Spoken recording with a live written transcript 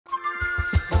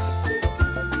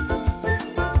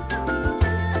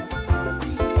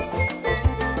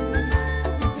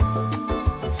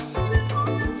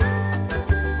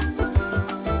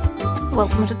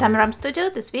Welcome to Tamiram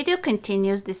Studio. This video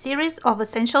continues the series of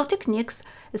essential techniques,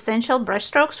 essential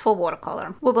brushstrokes for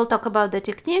watercolor. We will talk about the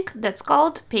technique that's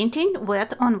called painting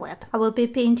wet on wet. I will be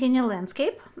painting a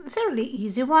landscape, a fairly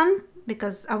easy one,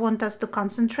 because I want us to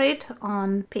concentrate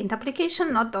on paint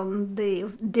application, not on the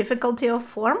difficulty of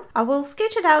form. I will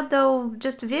sketch it out though,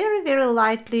 just very, very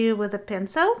lightly with a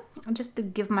pencil, just to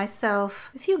give myself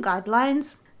a few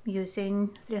guidelines.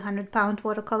 Using 300-pound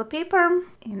watercolor paper,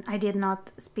 and I did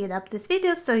not speed up this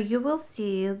video, so you will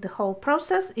see the whole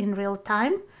process in real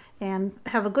time and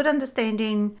have a good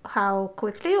understanding how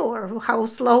quickly or how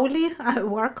slowly I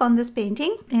work on this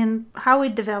painting and how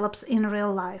it develops in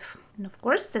real life. And of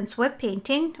course, since we're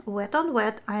painting wet on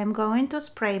wet, I am going to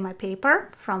spray my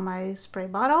paper from my spray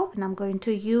bottle, and I'm going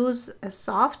to use a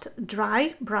soft,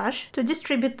 dry brush to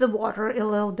distribute the water a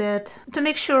little bit to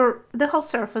make sure the whole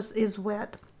surface is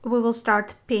wet. We will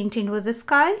start painting with the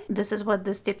sky. This is what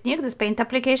this technique, this paint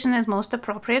application is most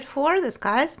appropriate for, the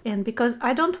skies. And because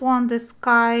I don't want the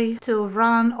sky to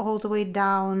run all the way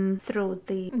down through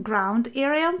the ground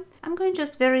area, I'm going to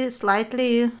just very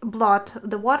slightly blot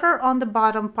the water on the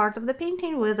bottom part of the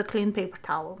painting with a clean paper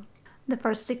towel. The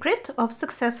first secret of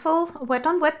successful wet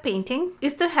on wet painting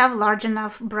is to have large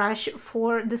enough brush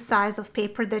for the size of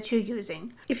paper that you're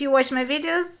using. If you watch my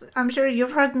videos, I'm sure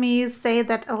you've heard me say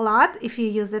that a lot. If you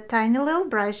use a tiny little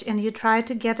brush and you try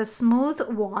to get a smooth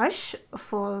wash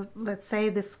for, let's say,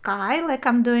 the sky like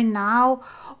I'm doing now,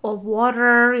 or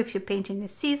water if you're painting a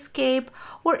seascape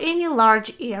or any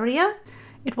large area,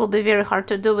 it will be very hard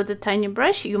to do with a tiny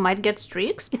brush. You might get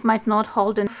streaks. It might not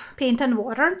hold enough paint and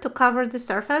water to cover the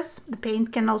surface. The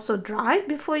paint can also dry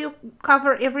before you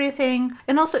cover everything.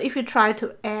 And also, if you try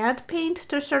to add paint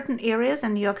to certain areas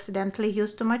and you accidentally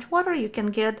use too much water, you can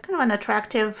get kind of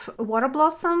unattractive water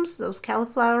blossoms, those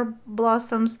cauliflower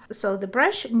blossoms. So the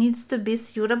brush needs to be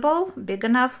suitable, big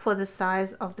enough for the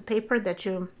size of the paper that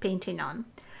you're painting on.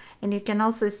 And you can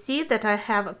also see that I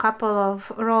have a couple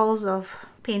of rolls of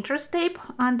painter's tape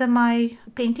under my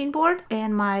painting board,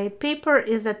 and my paper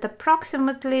is at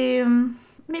approximately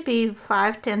maybe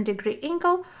 5-10 degree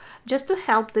angle, just to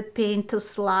help the paint to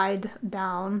slide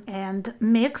down and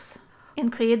mix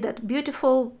and create that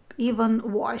beautiful even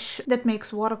wash that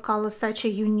makes watercolor such a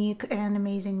unique and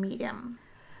amazing medium.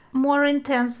 More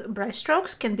intense brush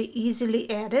strokes can be easily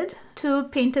added to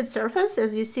painted surface,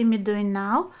 as you see me doing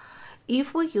now,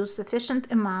 if we use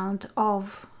sufficient amount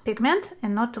of pigment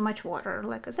and not too much water.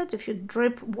 Like I said, if you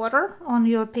drip water on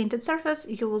your painted surface,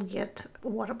 you will get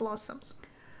water blossoms.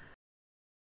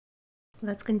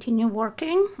 Let's continue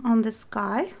working on the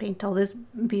sky. Paint all these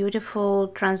beautiful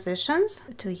transitions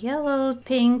to yellow,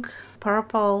 pink,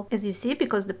 purple. As you see,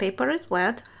 because the paper is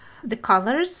wet, the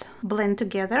colors blend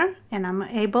together and I'm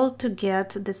able to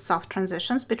get the soft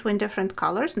transitions between different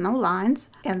colors, no lines.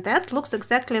 And that looks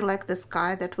exactly like the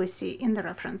sky that we see in the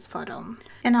reference photo.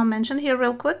 And I'll mention here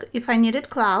real quick, if I needed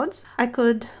clouds, I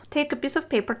could take a piece of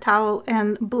paper towel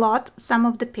and blot some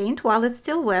of the paint while it's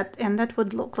still wet, and that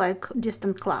would look like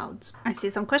distant clouds. I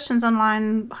see some questions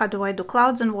online, how do I do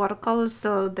clouds in watercolors?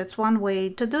 So that's one way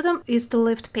to do them, is to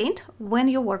lift paint when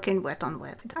you're working wet on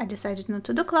wet. I decided not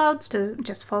to do clouds, to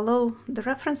just follow the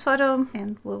reference photo,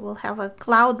 and we will have a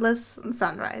cloudless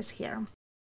sunrise here.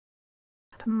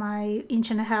 My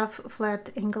 1.5"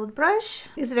 flat angled brush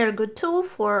is a very good tool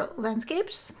for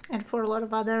landscapes and for a lot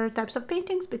of other types of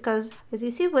paintings, because as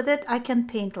you see with it, I can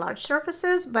paint large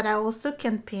surfaces, but I also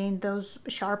can paint those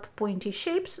sharp pointy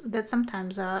shapes that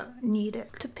sometimes are needed.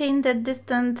 To paint that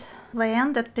distant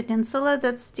land, that peninsula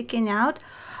that's sticking out,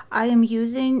 I am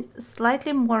using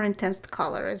slightly more intense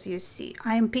color. As you see,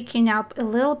 I am picking up a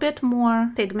little bit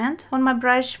more pigment on my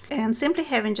brush, and simply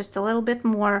having just a little bit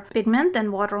more pigment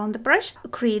than water on the brush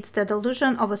creates the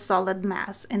illusion of a solid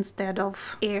mass instead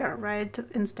of air, right?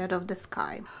 Instead of the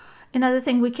sky. Another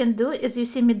thing we can do, as you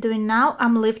see me doing now,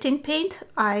 I'm lifting paint.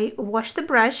 I wash the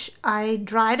brush, I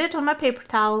dried it on my paper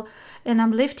towel, and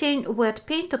I'm lifting wet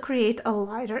paint to create a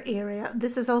lighter area.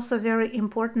 This is also a very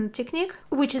important technique,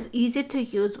 which is easy to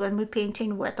use when we're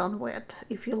painting wet on wet.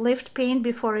 If you lift paint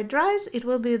before it dries, it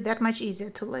will be that much easier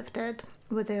to lift it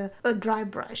with a dry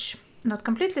brush. Not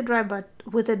completely dry, but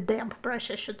with a damp brush,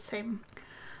 I should say.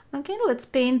 Okay, let's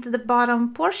paint the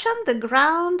bottom portion, the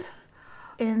ground.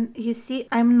 And you see,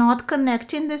 I'm not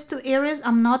connecting these two areas.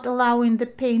 I'm not allowing the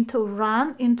paint to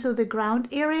run into the ground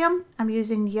area. I'm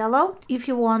using yellow. If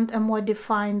you want a more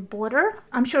defined border,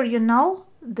 I'm sure you know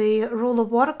the rule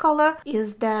of watercolor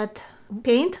is that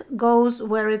paint goes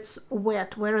where it's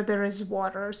wet, where there is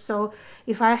water. So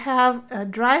if I have a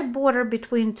dry border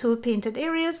between two painted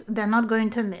areas, they're not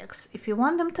going to mix. If you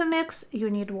want them to mix, you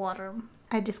need water.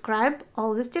 I describe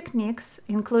all these techniques,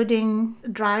 including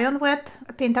dry on wet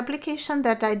paint application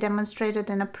that I demonstrated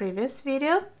in a previous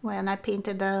video when I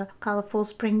painted a colorful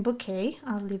spring bouquet.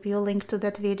 I'll leave you a link to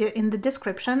that video in the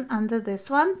description under this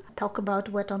one. Talk about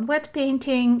wet on wet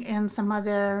painting and some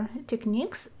other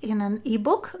techniques in an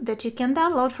ebook that you can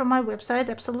download from my website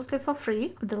absolutely for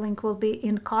free. The link will be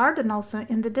in card and also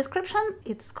in the description.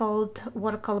 It's called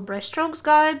Watercolor Brushstrokes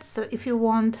Guide. So if you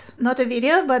want not a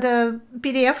video but a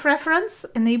PDF reference,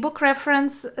 an ebook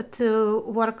reference to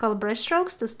watercolor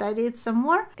brushstrokes to study it some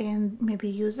more and maybe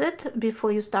use it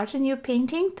before you start a new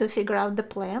painting to figure out the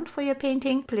plan for your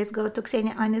painting, please go to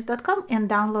kseniainis.com and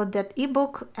download that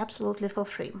ebook absolutely for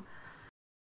free.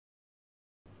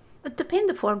 To paint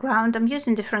the foreground, I'm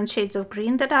using different shades of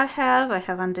green that I have. I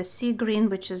have undersea green,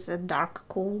 which is a dark,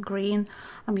 cool green.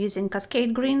 I'm using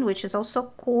cascade green, which is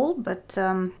also cool, but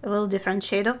a little different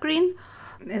shade of green.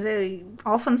 As I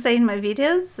often say in my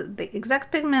videos, the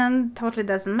exact pigment totally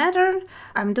doesn't matter.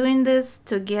 I'm doing this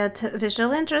to get visual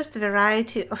interest,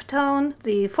 variety of tone.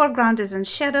 The foreground is in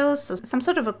shadow, so some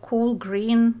sort of a cool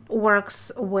green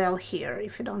works well here.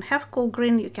 If you don't have cool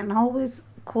green, you can always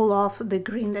cool off the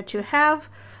green that you have.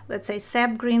 Let's say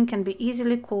sap green can be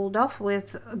easily cooled off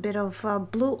with a bit of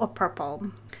blue or purple.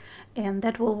 And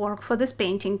that will work for this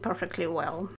painting perfectly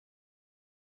well.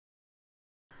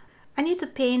 I need to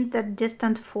paint that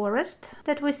distant forest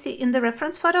that we see in the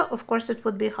reference photo. Of course, it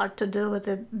would be hard to do with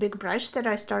the big brush that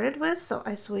I started with, so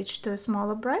I switched to a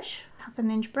smaller brush, 1/2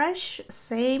 inch brush,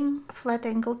 same flat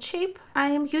angled shape. I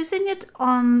am using it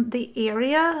on the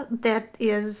area that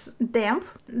is damp.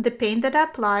 The paint that I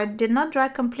applied did not dry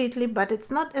completely, but it's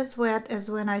not as wet as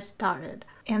when I started.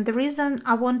 And the reason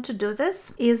I want to do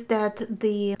this is that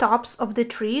the tops of the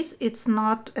trees, it's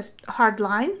not a hard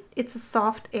line, it's a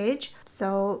soft edge.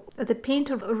 So the paint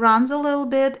runs a little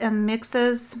bit and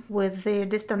mixes with the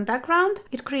distant background.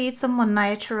 It creates a more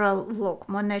natural look,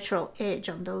 more natural edge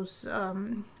on those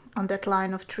on that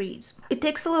line of trees. It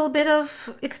takes a little bit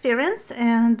of experience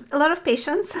and a lot of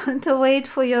patience to wait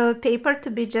for your paper to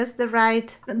be just the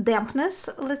right dampness,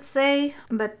 let's say.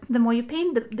 But the more you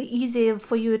paint, the easier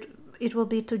for you it will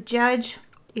be to judge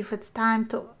if it's time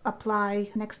to apply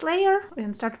next layer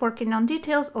and start working on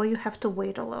details, or you have to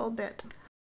wait a little bit.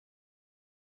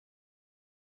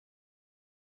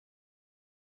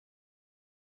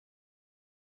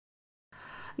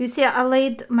 You see, I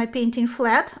laid my painting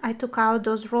flat. I took out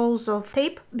those rolls of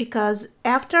tape because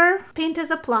after paint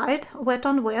is applied, wet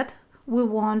on wet, we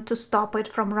want to stop it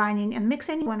from running and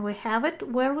mixing. When we have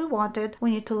it where we want it,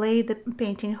 we need to lay the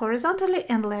painting horizontally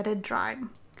and let it dry.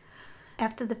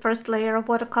 After the first layer of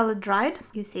watercolor dried,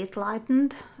 you see it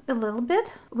lightened a little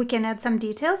bit. We can add some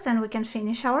details and we can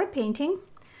finish our painting.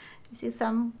 You see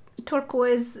some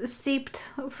turquoise seeped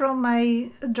from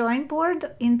my drawing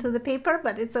board into the paper,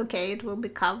 but it's okay, it will be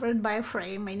covered by a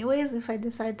frame anyways if I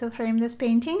decide to frame this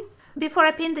painting. Before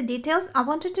I paint the details, I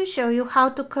wanted to show you how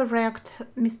to correct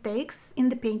mistakes in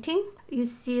the painting. You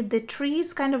see the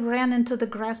trees kind of ran into the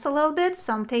grass a little bit,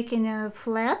 so I'm taking a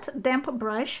flat, damp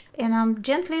brush and I'm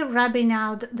gently rubbing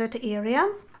out that area.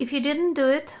 If you didn't do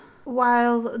it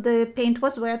while the paint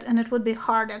was wet, and it would be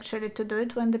hard actually to do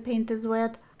it when the paint is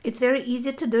wet, it's very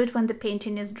easy to do it when the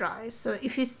painting is dry. So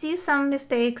if you see some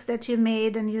mistakes that you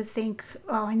made and you think,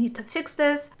 oh, I need to fix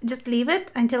this, just leave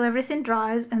it until everything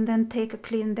dries and then take a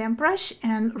clean damp brush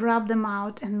and rub them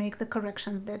out and make the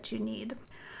corrections that you need.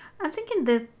 I'm thinking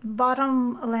the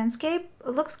bottom landscape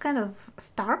looks kind of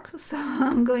stark, so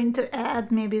I'm going to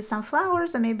add maybe some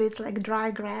flowers, or maybe it's like dry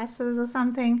grasses or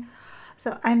something.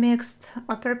 So I mixed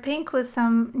opera pink with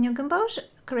some Nugenbosch,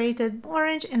 created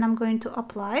orange, and I'm going to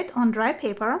apply it on dry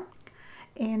paper.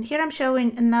 And here I'm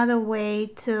showing another way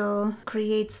to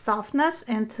create softness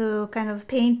and to kind of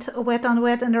paint wet on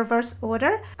wet in reverse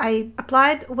order. I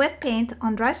applied wet paint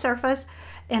on dry surface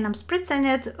and I'm spritzing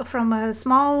it from a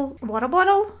small water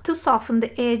bottle to soften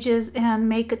the edges and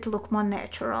make it look more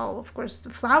natural. Of course, the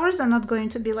flowers are not going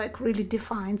to be like really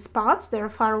defined spots, they're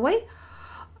far away.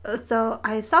 So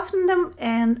I softened them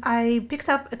and I picked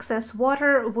up excess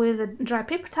water with a dry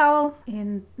paper towel,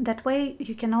 and that way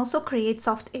you can also create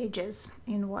soft edges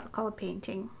in watercolor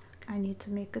painting. I need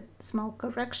to make a small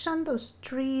correction. Those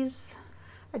trees,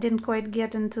 I didn't quite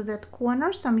get into that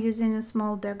corner, so I'm using a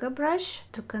small dagger brush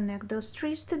to connect those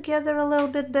trees together a little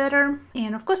bit better.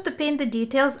 And of course, to paint the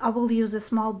details, I will use a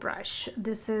small brush.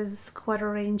 This is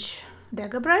 1/4 inch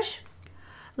dagger brush.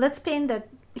 Let's paint that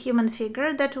human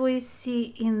figure that we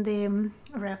see in the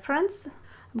reference.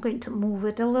 I'm going to move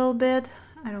it a little bit.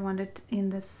 I don't want it in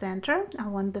the center. I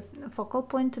want the focal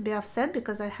point to be offset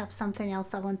because I have something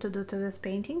else I want to do to this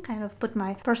painting, kind of put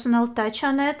my personal touch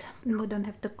on it. We don't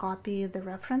have to copy the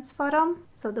reference photo.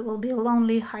 So there will be a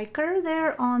lonely hiker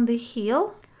there on the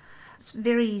hill. It's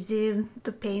very easy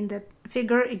to paint that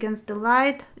figure against the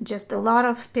light, just a lot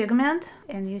of pigment.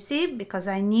 And you see, because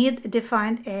I need a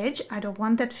defined edge, I don't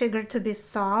want that figure to be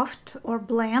soft or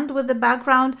blend with the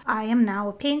background. I am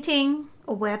now painting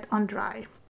wet on dry.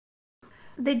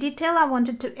 The detail I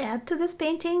wanted to add to this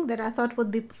painting that I thought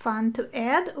would be fun to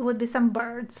add would be some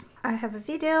birds. I have a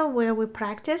video where we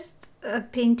practiced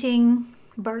painting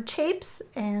bird shapes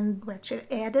and we actually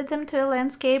added them to a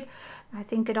landscape. I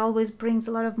think it always brings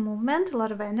a lot of movement, a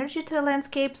lot of energy to a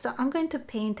landscape, so I'm going to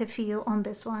paint a few on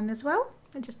this one as well,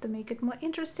 just to make it more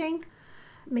interesting.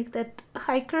 Make that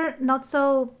hiker not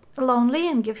so lonely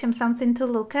and give him something to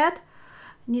look at.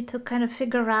 I need to kind of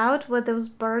figure out where those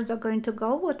birds are going to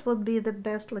go, what would be the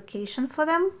best location for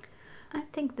them. I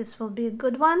think this will be a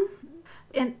good one.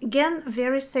 And again,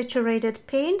 very saturated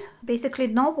paint, basically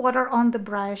no water on the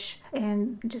brush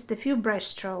and just a few brush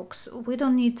strokes. We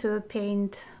don't need to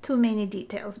paint too many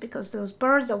details because those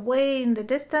birds are way in the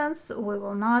distance. We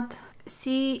will not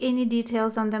see any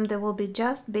details on them. There will be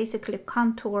just basically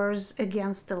contours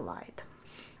against the light.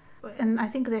 And I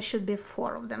think there should be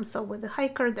 4 of them. So with the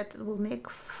hiker, that will make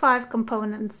 5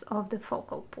 components of the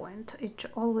focal point. It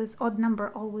always, odd number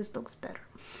always looks better.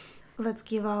 Let's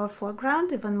give our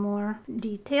foreground even more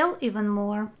detail, even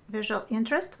more visual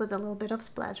interest with a little bit of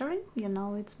splattering. You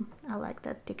know, I like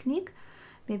that technique.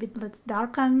 Maybe let's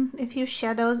darken a few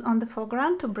shadows on the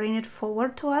foreground to bring it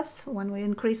forward to us. When we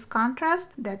increase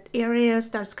contrast, that area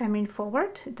starts coming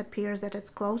forward. It appears that it's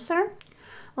closer.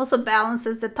 Also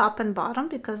balances the top and bottom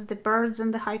because the birds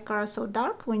and the hiker are so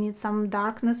dark. We need some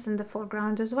darkness in the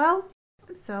foreground as well.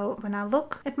 So when I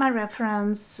look at my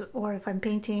reference, or if I'm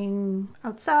painting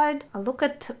outside, I look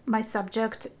at my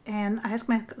subject and I ask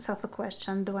myself a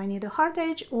question: do I need a hard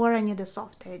edge or I need a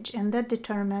soft edge? And that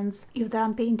determines if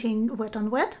I'm painting wet on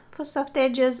wet for soft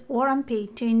edges or I'm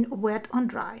painting wet on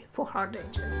dry for hard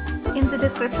edges. In the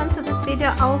description to this video,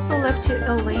 I also left you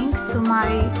a link to my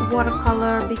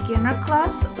watercolor beginner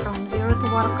class from Zero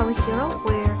to Watercolor Hero,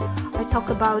 where I talk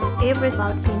about everything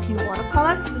about painting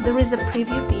watercolor. There is a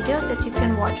preview video that you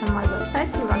can watch on my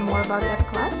website to learn more about that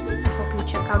class. I hope you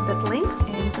check out that link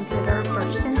and consider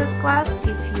purchasing this class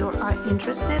if you are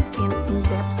interested in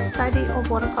in-depth study of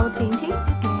watercolor painting.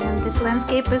 And this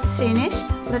landscape is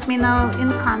finished. Let me know in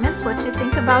comments what you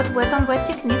think about wet on wet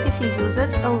technique, if you use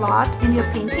it a lot in your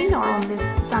painting or only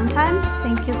sometimes.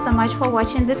 Thank you so much for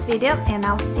watching this video, and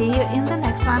I'll see you in the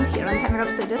next one here on Camera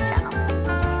Studios channel.